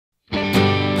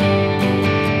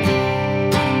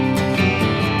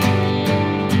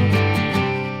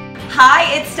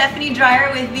Stephanie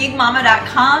Dreyer with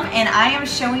VeganMama.com, and I am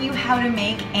showing you how to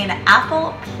make an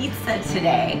apple pizza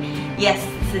today. Yes,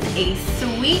 this is a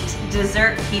sweet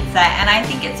dessert pizza, and I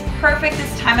think it's perfect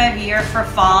this time of year for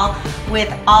fall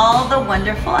with all the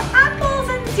wonderful apples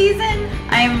in season.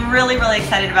 I am really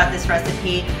excited about this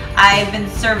recipe. I've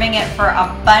been serving it for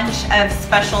a bunch of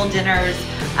special dinners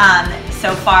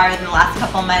so far in the last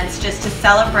couple months just to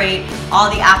celebrate all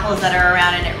the apples that are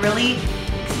around, and it really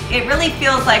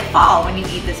feels like fall when you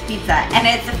eat this pizza. And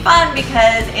it's fun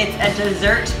because it's a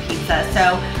dessert pizza,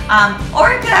 so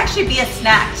or it could actually be a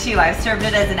snack too. I've served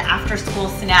it as an after-school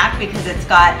snack because it's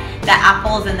got the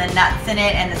apples and the nuts in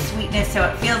it and the sweetness, so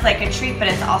it feels like a treat, but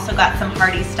it's also got some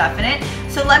hearty stuff in it.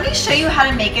 So let me show you how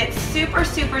to make it super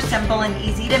simple and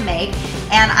easy to make.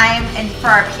 And for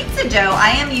our pizza dough,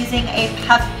 I am using a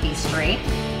puff pastry.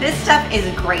 This stuff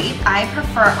is great. I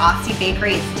prefer Aussie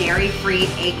bakery. It's dairy-free,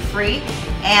 egg-free,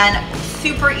 and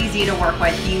super easy to work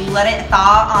with. You let it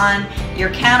thaw on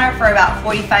your counter for about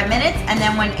 45 minutes, and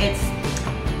then when it's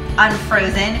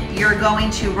unfrozen, you're going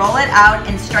to roll it out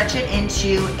and stretch it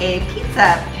into a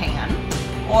pizza pan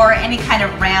or any kind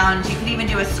of round. You could even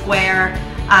do a square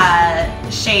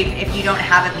shape if you don't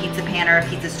have a pizza pan or a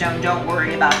pizza stone. Don't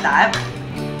worry about that.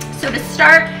 So to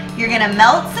start, you're gonna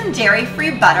melt some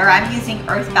dairy-free butter. I'm using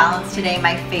Earth Balance today,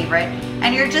 my favorite.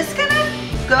 And you're just gonna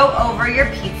go over your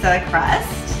pizza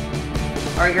crust,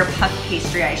 or your puff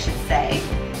pastry, I should say,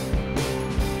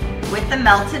 with the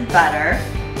melted butter.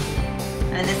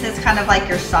 And this is kind of like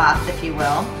your sauce, if you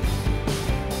will.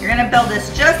 You're gonna build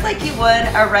this just like you would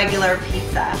a regular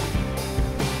pizza.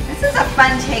 This is a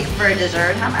fun take for a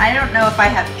dessert. I don't know if I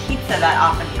have pizza that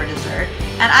often for dessert.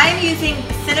 And I'm using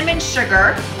cinnamon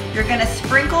sugar. You're gonna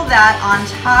sprinkle that on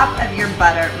top of your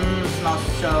butter. It smells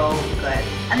so good.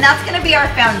 And that's gonna be our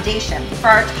foundation. For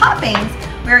our toppings,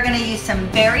 we're gonna use some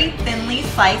very thinly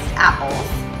sliced apples.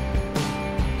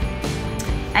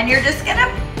 And you're just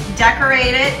gonna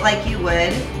decorate it like you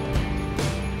would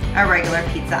a regular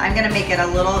pizza. I'm gonna make it a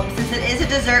little, since it is a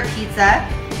dessert pizza,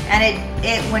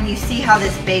 and when you see how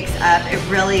this bakes up, it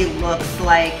really looks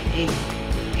like a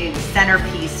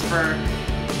centerpiece for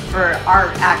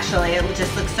art, actually. It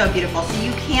just looks so beautiful. So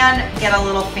you can get a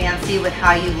little fancy with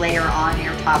how you layer on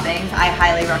your toppings. I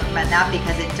highly recommend that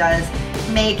because it does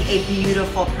make a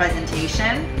beautiful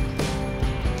presentation.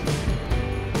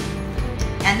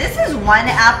 And this is one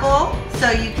apple,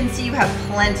 so you can see you have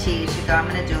plenty to go. I'm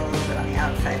gonna do a little bit on the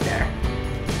outside there.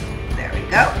 There we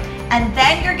go. And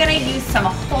then you're gonna use some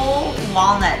whole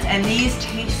walnuts, and these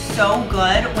taste so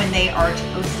good when they are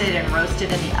toasted and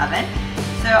roasted in the oven.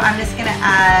 So I'm just gonna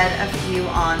add a few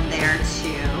on there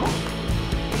too.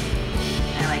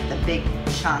 I like the big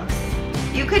chunks.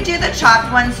 You could do the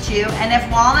chopped ones too, and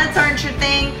if walnuts aren't your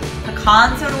thing,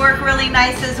 pecans would work really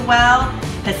nice as well.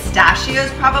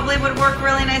 Pistachios probably would work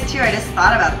really nice too. I just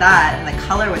thought about that, and the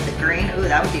color with the green, ooh,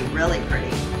 that would be really pretty.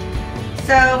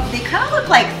 So they kind of look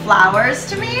like flowers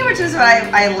to me, which is what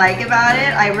I like about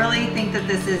it. I really think that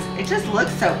it just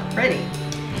looks so pretty.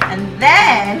 And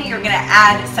then you're gonna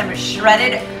add some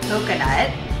shredded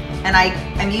coconut, and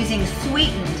I'm using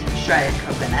sweetened shredded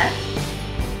coconut.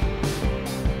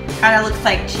 Kind of looks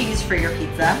like cheese for your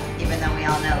pizza, even though we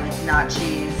all know it's not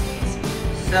cheese.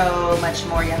 It's so much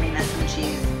more yumminess than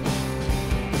cheese.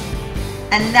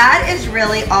 And that is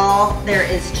really all there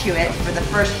is to it for the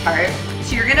first part.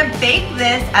 So you're gonna bake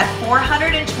this at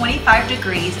 425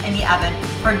 degrees in the oven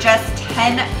for just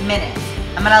 10 minutes.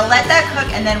 I'm gonna let that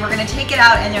cook, and then we're gonna take it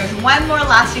out, and there's one more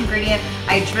last ingredient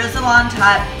I drizzle on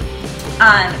top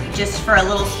just for a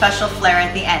little special flair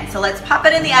at the end. So let's pop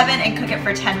it in the oven and cook it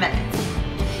for 10 minutes.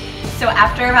 So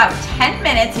after about 10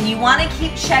 minutes, and you wanna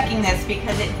keep checking this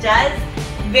because it does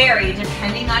vary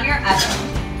depending on your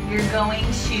oven, you're going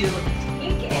to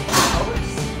take it out,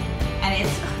 and it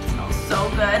smells so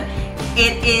good.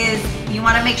 You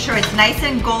wanna make sure it's nice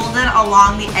and golden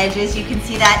along the edges. You can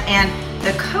see that, and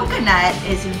the coconut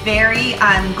is very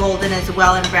golden as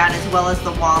well, and brown, as well as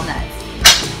the walnuts.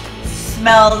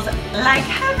 Smells like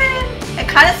heaven. It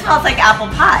kind of smells like apple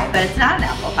pie, but it's not an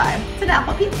apple pie. It's an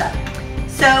apple pizza.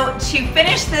 So to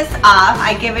finish this off,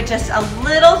 I give it just a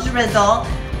little drizzle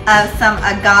of some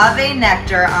agave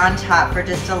nectar on top for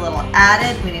just a little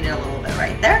added, we needed a little bit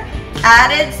right there,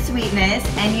 added sweetness,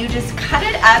 and you just cut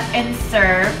it up and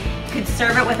serve. You could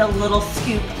serve it with a little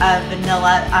scoop of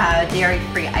vanilla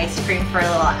dairy-free ice cream for a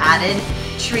little added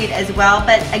treat as well.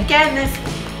 But again, this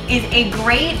is a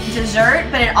great dessert,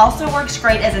 but it also works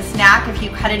great as a snack if you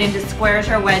cut it into squares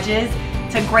or wedges.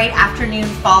 It's a great afternoon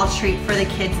fall treat for the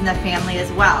kids and the family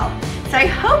as well. So I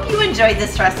hope you enjoyed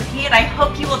this recipe, and I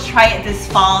hope you will try it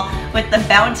this fall with the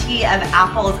bounty of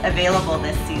apples available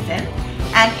this season.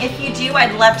 And if you do,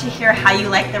 I'd love to hear how you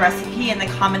like the recipe in the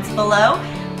comments below.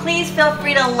 Please feel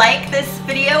free to like this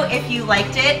video if you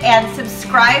liked it, and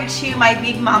subscribe to my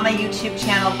Big Mama YouTube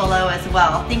channel below as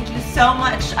well. Thank you so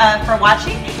much for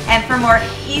watching, and for more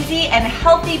easy and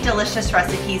healthy, delicious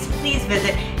recipes, please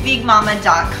visit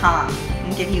bigmama.com.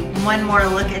 And give you one more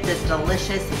look at this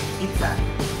delicious pizza.